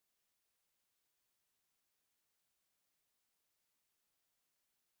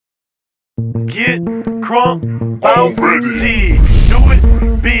get crunk, Alwedy. Do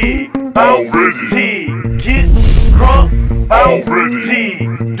it big, Alwedy. Get crunk,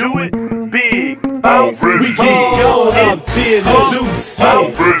 Alwedy. Do it big, Alwedy. We keep going up, gin and juice.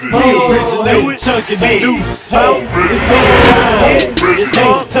 We originate chunkin' the deuce. It's going down in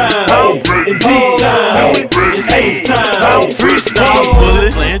A's time, in D time, in A time. Freestyle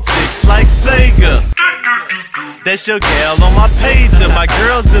bullet, playing chicks like Sega. That's your gal on my pager. My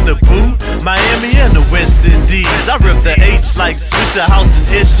girls in the booth, Miami and the West Indies. I rip the H like Swisher House and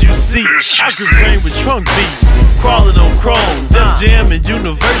SUC. I could rain with trunk beat, crawling on chrome. Def Jam and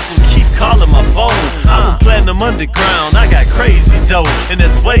Universal keep calling my phone. I'm a platinum underground, I got crazy dough, and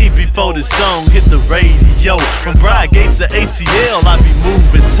that's way before the song hit the radio. From Bridegate to ATL, I be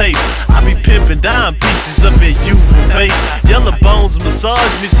moving tapes. I be pimping dime pieces up at UH. Yellow Bones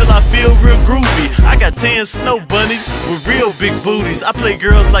massage me till I feel real groovy. I got 10 snow bunnies with real big booties. I play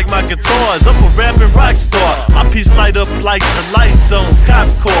girls like my guitars. I'm a rapping rock star. My piece light up like the lights on cop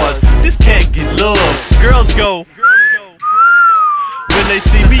cars. This can't get love. Girls go when they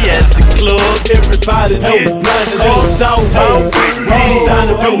see me at the club. Everybody know we blinded and soft. We be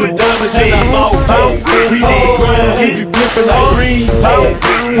shining blue with diamonds in our mouth. We on the grind, we be flipping like green.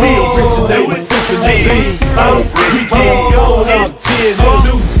 We originate with symphony. We keep going up, gin and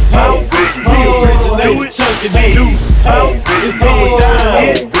juice. We originate with chunkin' the deuce. It's going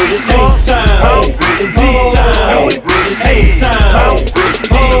down in A's time, in D time, in A time.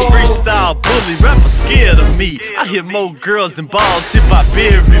 Freestyle bully, rapper scared of me. I hit more girls than balls hit by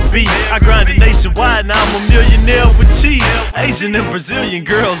Berry B. I grinded nationwide, now I'm a millionaire with cheese. Asian and Brazilian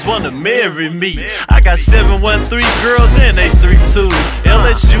girls wanna marry me. I got 713 girls and 832s.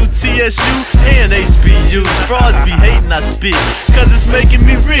 LSU, TSU, and HBUs. Frauds be hating I spit, cause it's making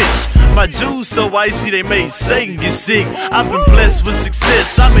me rich. My jewels so icy they make Satan get sick. I've been blessed with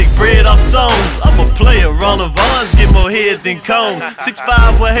success, I make bread off songs. I'm a player, Ronald Vaughns get more head than combs.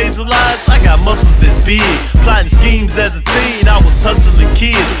 6'5" with hazel eyes, I got muscles that's big. Plotting schemes as a teen, I was hustling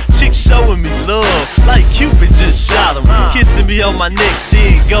kids. Chicks showing me love, like Cupid just shot them. Kissing me on my neck,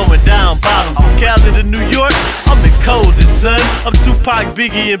 then going down bottom. From Cali to New York, I'm the coldest, son. I'm Tupac,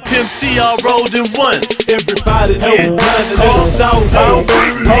 Biggie, and Pimp C all rolled in one. Everybody know we blinded in the south.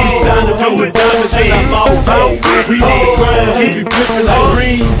 We be shining blue with diamonds in our mouth. We on the grind, we be flipping like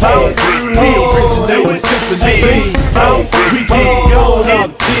green. We originate with symphony. We keep going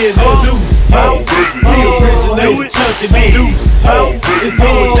up, gin and juice. We originate with chunkin' the deuce. It's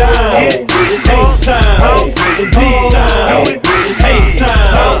going down in A's time, in D time, in A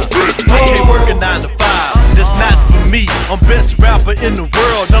time. I can't work a 9 to 5, that's not for me. I'm best rapper in the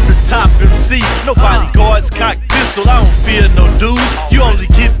world, I'm the top MC. No bodyguards, cock pistol, I don't fear no dudes. You only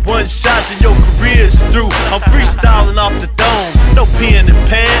get one shot, then your career is through. I'm freestyling off the dome, no pen and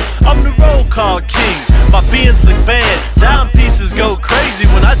pad. I'm the roll call king, my Benz look bad. Dime pieces go crazy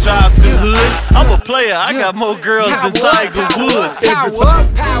when I drive through hoods. I'm a player, I got more girls than Tiger Woods. Power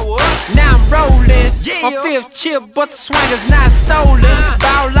up, now I'm rolling. My fifth chip, but the swing is not stolen.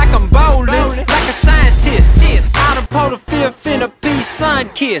 Bow like I'm bowling, like a scientist. I done pulled the fifth in a peace sun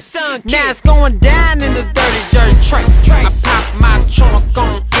kiss. Now it's going down in the dirty tray. I pop my trunk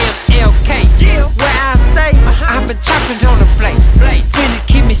on MLK. Where I stay, I've been chopping on the plate. Finna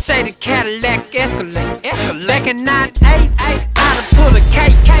keep me shaded, Cadillac Escalade. Back in 98, I done pull a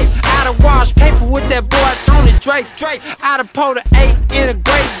cake. I done wash paper with that boy Tony Drake. I done pulled an 8 in a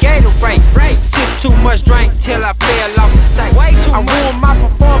great Gatorade. Sip too much drink till I fell off the stage. I ruined my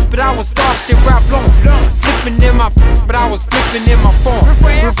performance, but I was starched in Raff. Flipping in my, but I was flipping in my form.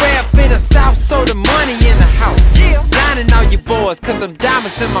 Raff in the south, so the money in the house. Blinding all you boys, cause them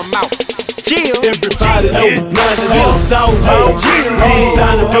diamonds in my mouth. Everybody know we blinded in the south. We be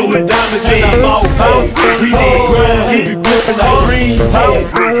shining blue with diamonds in our mouth. We on the grind, we be flipping like green.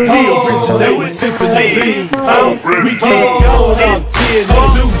 We originate with symphony. We keep going up, gin and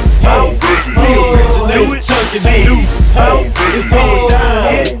juice. We originate with chunkin' the deuce. It's going